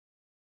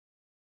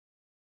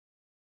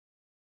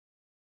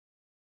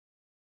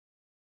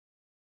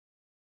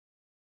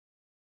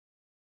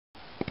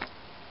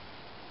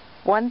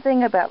One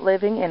thing about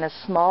living in a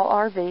small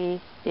RV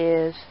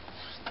is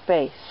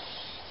space.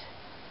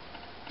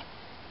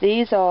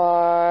 These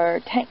are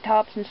tank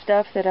tops and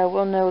stuff that I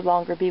will no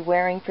longer be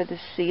wearing for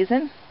this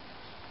season.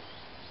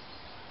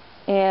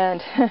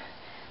 And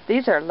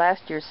these are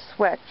last year's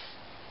sweats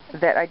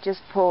that I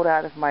just pulled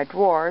out of my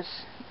drawers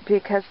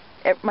because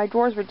my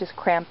drawers were just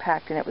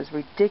cram-packed and it was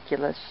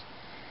ridiculous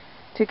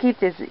to keep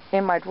this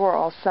in my drawer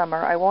all summer.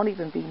 I won't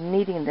even be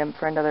needing them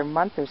for another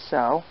month or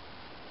so.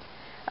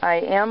 I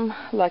am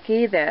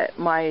lucky that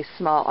my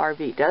small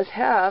RV does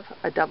have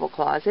a double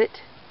closet.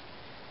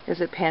 There's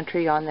a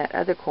pantry on that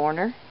other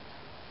corner.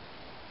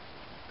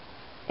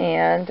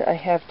 And I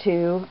have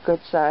 2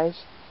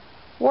 good-sized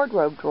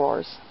wardrobe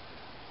drawers,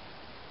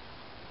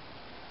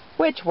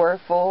 which were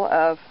full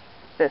of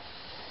this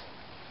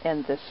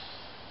and this.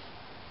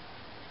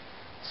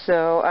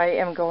 So I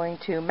am going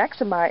to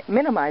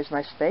minimize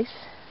my space,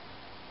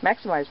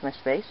 maximize my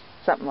space,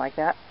 something like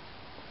that,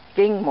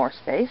 gain more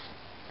space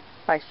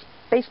by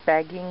space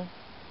bagging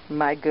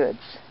my goods.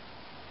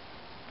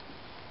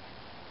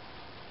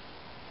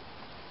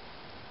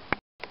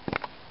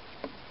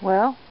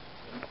 Well,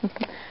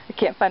 I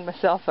can't find my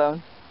cell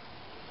phone.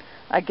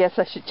 I guess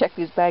I should check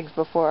these bags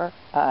before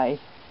I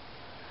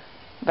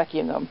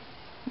vacuum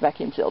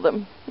seal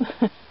them.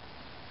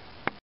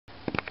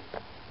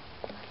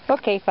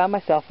 Okay, found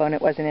my cell phone.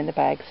 It wasn't in the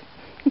bags.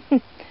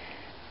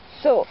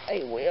 So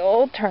I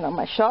will turn on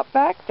my shop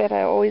vac that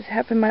I always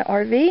have in my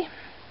RV.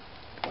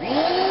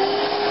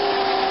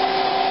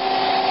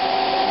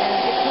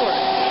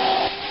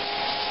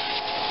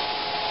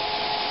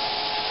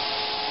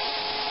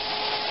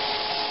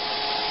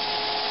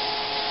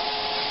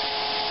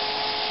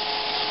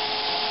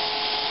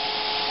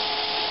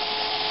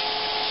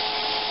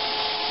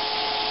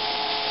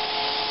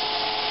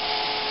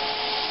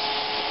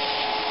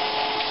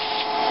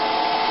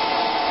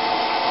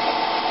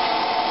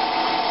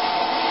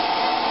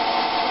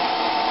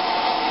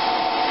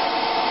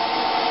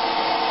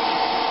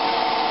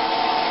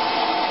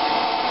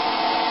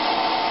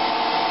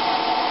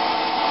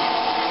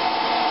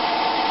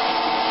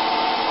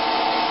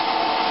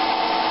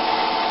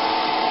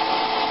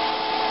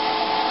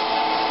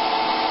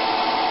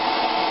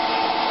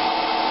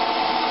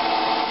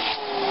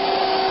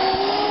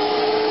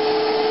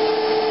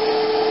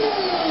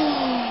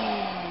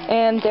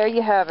 And there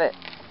you have it.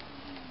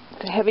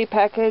 It's a heavy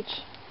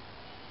package,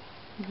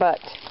 but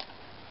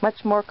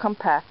much more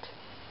compact.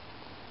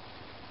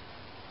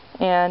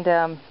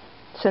 And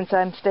since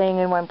I'm staying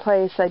in one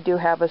place, I do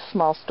have a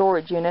small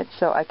storage unit,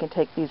 so I can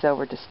take these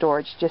over to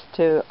storage just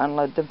to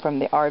unload them from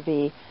the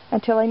RV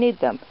until I need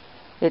them.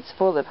 It's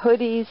full of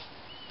hoodies,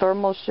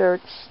 thermal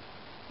shirts,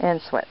 and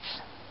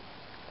sweats.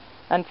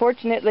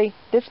 Unfortunately,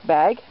 this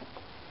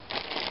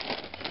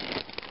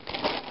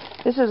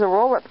is a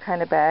roll-up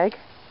kind of bag,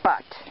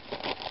 but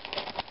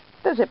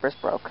the zipper's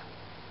broke.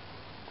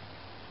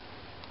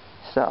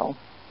 So,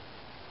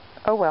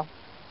 oh well.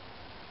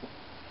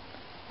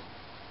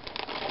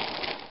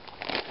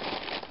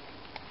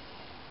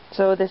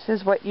 So this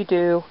is what you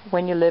do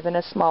when you live in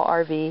a small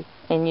RV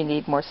and you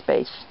need more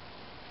space.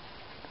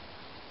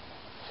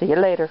 See you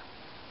later.